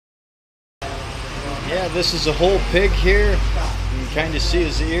Yeah, this is a whole pig here. You can kind of see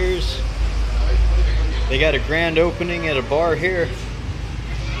his ears. They got a grand opening at a bar here.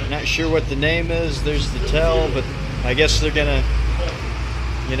 Not sure what the name is. There's the tell, but I guess they're gonna,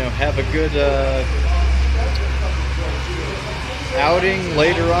 have a good outing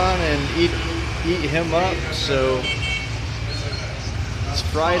later on and eat him up. So it's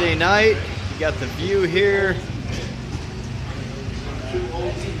Friday night. You got the view here.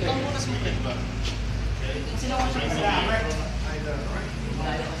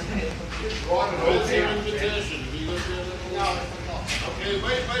 Okay,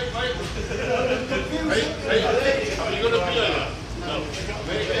 wait. Are you gonna be there? No.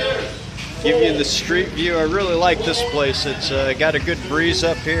 Give you the street view. I really like this place. It's got a good breeze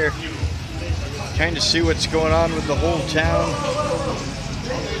up here. Kind of see what's going on with the whole town.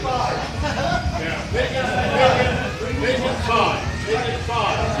 Make it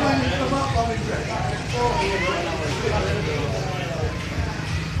five.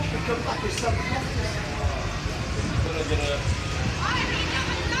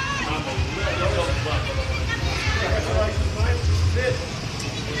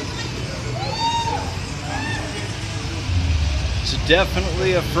 It's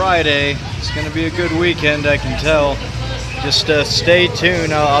definitely a Friday. It's going to be a good weekend, I can tell. Just stay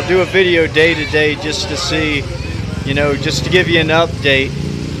tuned. I'll do a video day to day just to see, just to give you an update.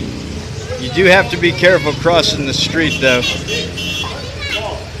 You do have to be careful crossing the street, though.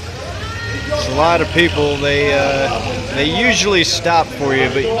 There's a lot of people. They usually stop for you,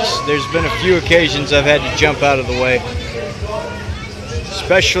 but there's been a few occasions I've had to jump out of the way.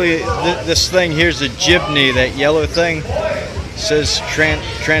 Especially this thing here's a jibney, that yellow thing. It says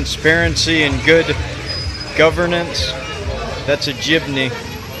transparency and good governance. That's a jibney.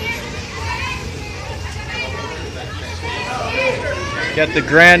 Got the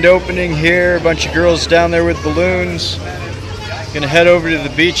grand opening here. A bunch of girls down there with balloons. Gonna head over to the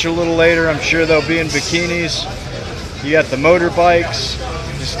beach a little later. I'm sure they'll be in bikinis. You got the motorbikes.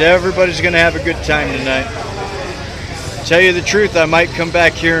 Just everybody's gonna have a good time tonight. Tell you the truth, I might come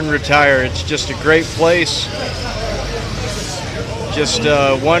back here and retire. It's just a great place. Just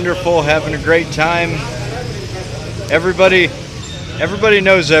wonderful, having a great time. Everybody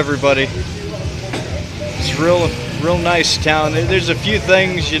knows everybody. It's real nice town. There's a few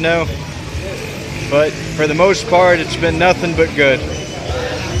things, but for the most part, it's been nothing but good.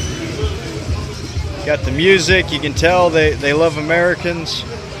 Got the music. You can tell they love Americans.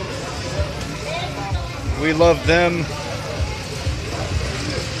 We love them.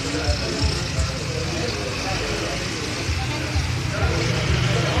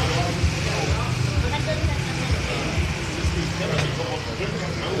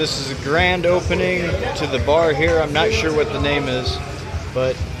 This is a grand opening to the bar here. I'm not sure what the name is,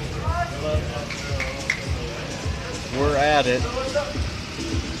 but we're at it.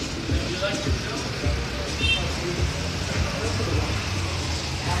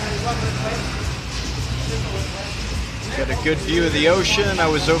 Got a good view of the ocean. I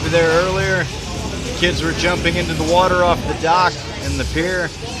was over there earlier. Kids were jumping into the water off the dock and the pier.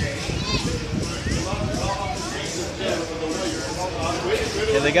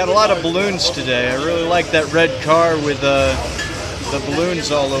 Yeah, they got a lot of balloons today. I really like that red car with the balloons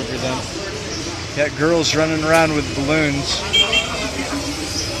all over them. Got girls running around with balloons.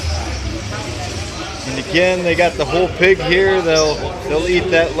 And again, they got the whole pig here. They'll eat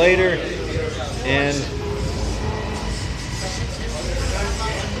that later. And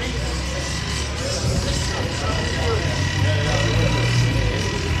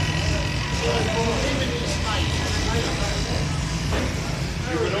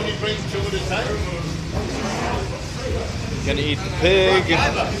gonna eat the pig,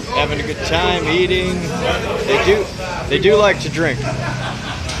 having a good time eating. They do like to drink.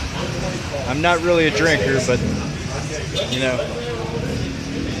 I'm not really a drinker, but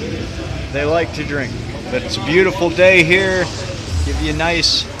they like to drink. But it's a beautiful day here. Give you a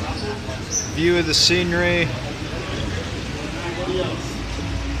nice view of the scenery.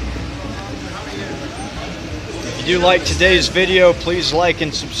 If you do like today's video, please like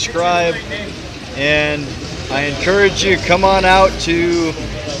and subscribe. And I encourage you, come on out to,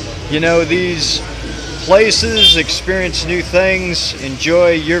 these places, experience new things,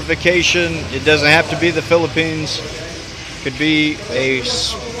 enjoy your vacation. It doesn't have to be the Philippines. It could be a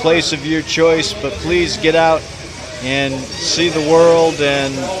place of your choice, but please get out and see the world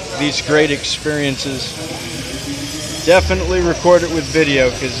and these great experiences. Definitely record it with video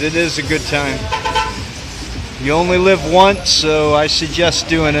because it is a good time. You only live once, so I suggest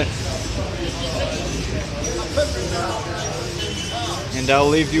doing it. And I'll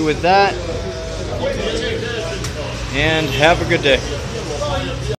leave you with that. and have a good day.